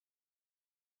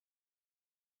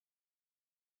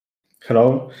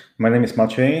Hello, my name is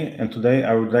Maciej, and today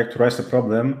I would like to raise a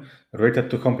problem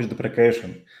related to homepage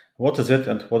deprecation. What is it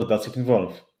and what does it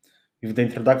involve? With the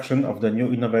introduction of the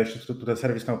new innovations to the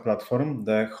ServiceNow platform,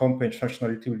 the homepage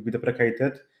functionality will be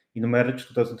deprecated in March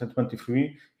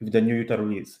 2023 with the new user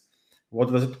release.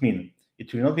 What does it mean?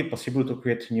 It will not be possible to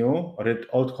create new or edit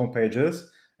old homepages,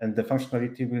 and the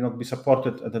functionality will not be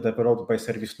supported and developed by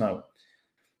ServiceNow.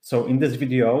 So in this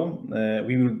video,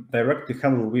 we will directly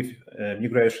handle with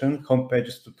migration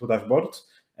homepages to dashboards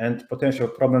and potential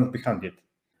problems behind it.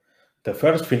 The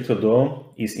first thing to do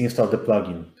is install the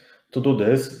plugin. To do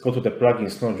this, go to the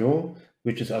plugins module,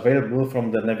 which is available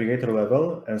from the navigator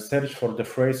level, and search for the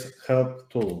phrase help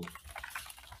tool.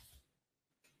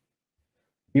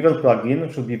 Given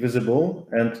plugin should be visible,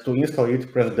 and to install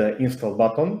it, press the install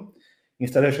button.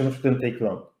 Installation shouldn't take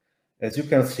long. As you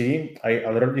can see, I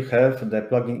already have the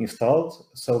plugin installed,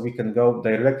 so we can go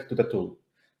directly to the tool.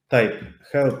 Type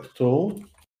help tool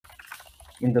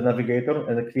in the navigator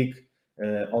and click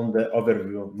on the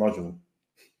overview module.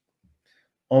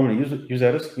 Only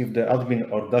users with the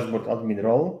admin or dashboard admin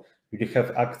role will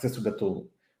have access to the tool.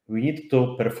 We need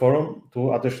to perform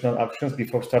two additional actions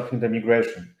before starting the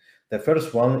migration. The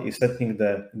first one is setting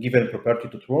the given property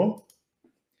to true.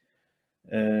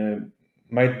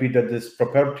 Might be that this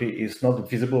property is not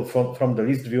visible from the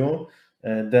list view,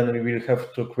 then we will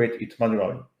have to create it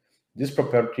manually. This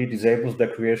property disables the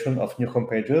creation of new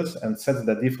homepages and sets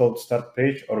the default start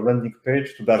page or landing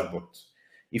page to dashboards.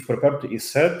 If property is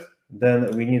set,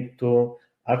 then we need to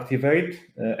activate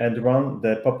and run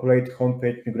the populate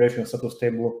homepage migration status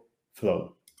table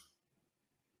flow.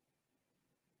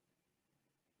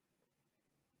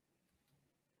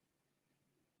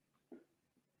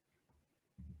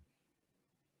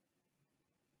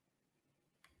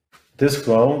 This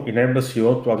flow enables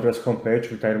you to address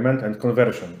homepage retirement and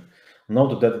conversion.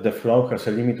 Note that the flow has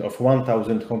a limit of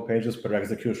 1000 homepages per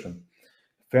execution.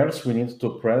 First, we need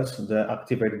to press the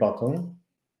activate button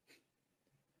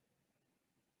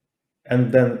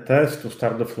and then test to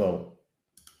start the flow.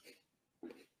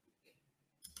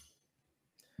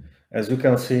 As you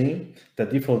can see, the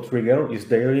default trigger is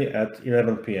daily at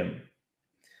 11 p.m.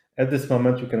 At this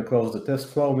moment, you can close the test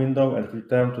flow window and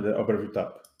return to the overview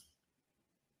tab.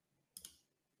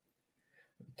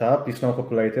 The tab is now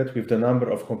populated with the number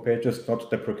of homepages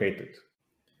not deprecated.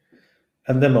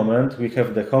 At the moment, we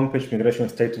have the homepage migration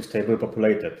status table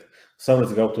populated, so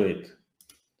let's go to it.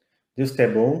 This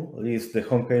table lists the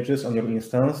homepages on your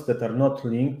instance that are not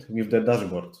linked with the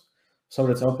dashboard. So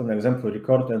let's open an example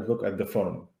record and look at the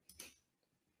form.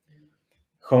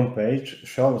 Homepage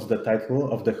shows the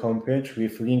title of the homepage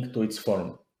with link to its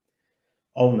form.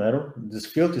 Owner, this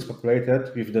field is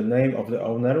populated with the name of the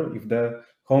owner if the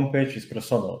homepage is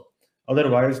personal.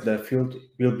 Otherwise, the field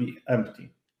will be empty.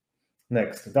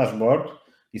 Next, dashboard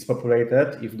is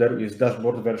populated if there is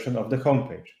dashboard version of the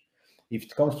homepage. If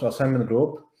it comes to assignment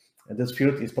group, this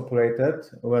field is populated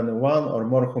when one or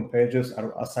more homepages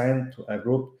are assigned to a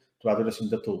group to address in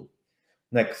the tool.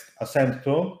 Next, assigned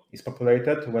to is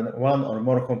populated when one or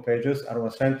more homepages are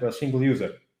assigned to a single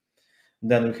user.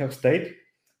 Then we have state.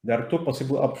 There are two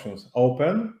possible options: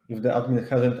 open if the admin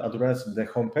hasn't addressed the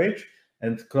homepage,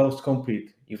 and closed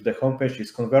complete if the homepage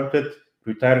is converted,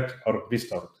 retired, or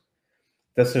restored.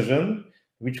 Decision,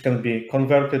 which can be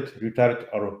converted, retired,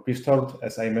 or restored,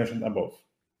 as I mentioned above.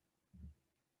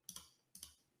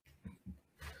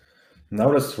 Now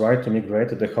let's try to migrate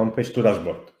the homepage to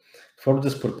dashboard. For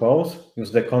this purpose,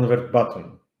 use the convert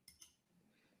button.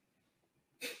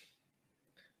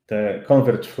 The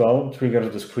convert flow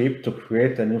triggers the script to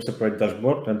create a new separate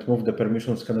dashboard and move the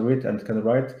permissions can read and can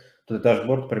write to the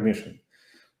dashboard permission.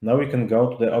 Now we can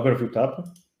go to the overview tab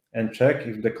and check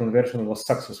if the conversion was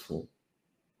successful.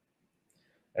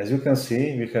 As you can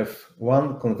see, we have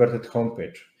one converted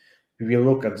homepage. We will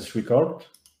look at this record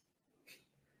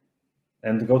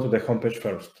and go to the homepage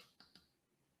first.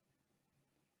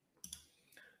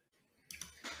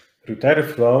 Retire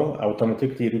flow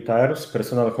automatically retires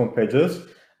personal homepages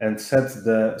and sets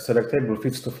the selectable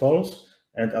feeds to false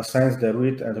and assigns the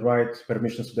read and write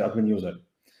permissions to the admin user.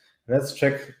 Let's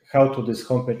check how this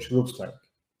homepage looks like.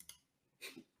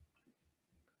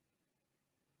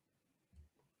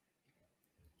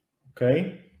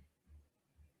 Okay.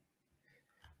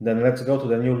 Then let's go to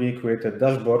the newly created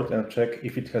dashboard and check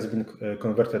if it has been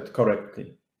converted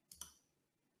correctly.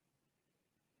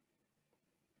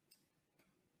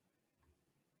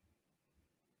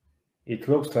 It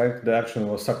looks like the action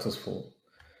was successful.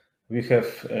 We have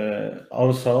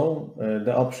also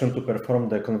the option to perform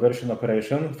the conversion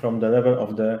operation from the level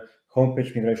of the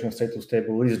homepage migration status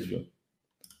table list view.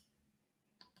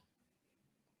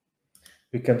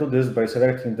 We can do this by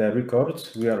selecting the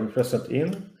records we are interested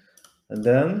in, and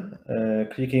then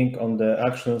clicking on the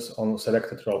actions on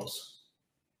selected rows.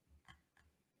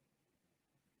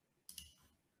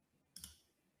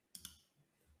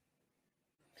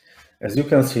 As you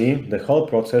can see, the whole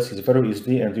process is very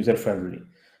easy and user-friendly.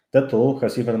 The tool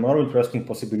has even more interesting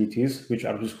possibilities, which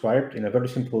are described in a very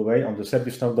simple way on the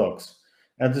ServiceNow docs.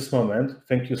 At this moment,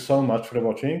 thank you so much for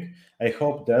watching. I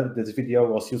hope that this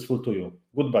video was useful to you.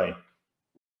 Goodbye.